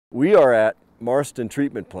We are at Marston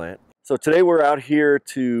Treatment Plant. So today we're out here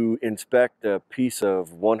to inspect a piece of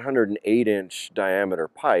 108-inch diameter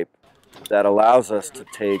pipe that allows us to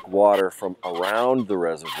take water from around the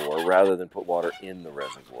reservoir rather than put water in the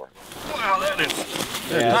reservoir. Wow, that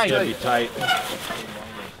is Yeah, it's gonna be tight.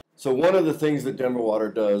 So one of the things that Denver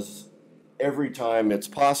Water does every time it's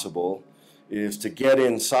possible is to get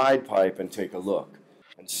inside pipe and take a look.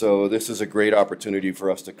 And so this is a great opportunity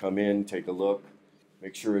for us to come in, take a look,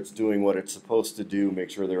 make sure it's doing what it's supposed to do, make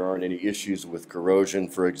sure there aren't any issues with corrosion,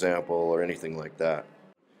 for example, or anything like that.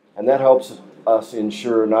 And that helps us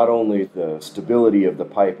ensure not only the stability of the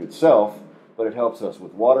pipe itself, but it helps us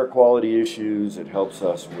with water quality issues. It helps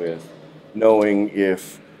us with knowing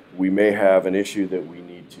if we may have an issue that we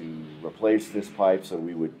need to replace this pipe, so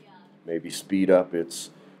we would maybe speed up its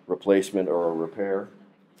replacement or a repair.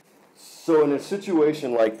 So in a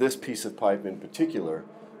situation like this piece of pipe in particular,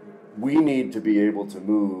 we need to be able to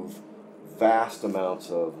move vast amounts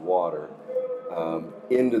of water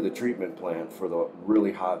into the treatment plant for the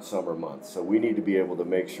really hot summer months. So we need to be able to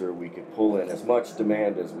make sure we can pull in as much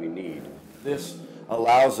demand as we need. This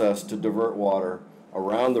allows us to divert water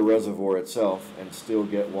around the reservoir itself and still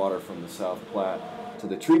get water from the South Platte to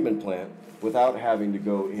the treatment plant without having to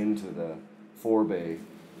go into the forebay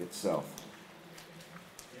itself.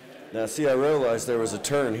 Now see, I realized there was a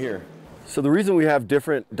turn here. So the reason we have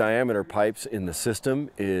different diameter pipes in the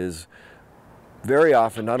system is very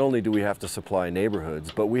often not only do we have to supply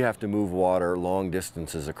neighborhoods, but we have to move water long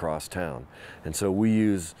distances across town. And so we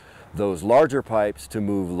use those larger pipes to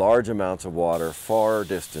move large amounts of water far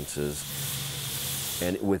distances.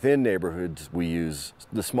 And within neighborhoods, we use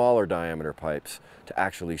the smaller diameter pipes to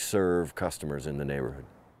actually serve customers in the neighborhood.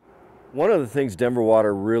 One of the things Denver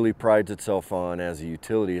Water really prides itself on as a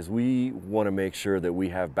utility is we want to make sure that we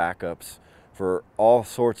have backups for all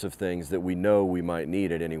sorts of things that we know we might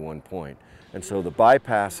need at any one point. And so the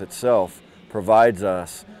bypass itself provides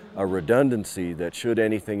us a redundancy that should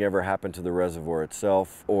anything ever happen to the reservoir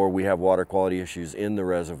itself, or we have water quality issues in the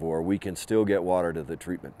reservoir, we can still get water to the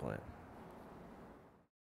treatment plant.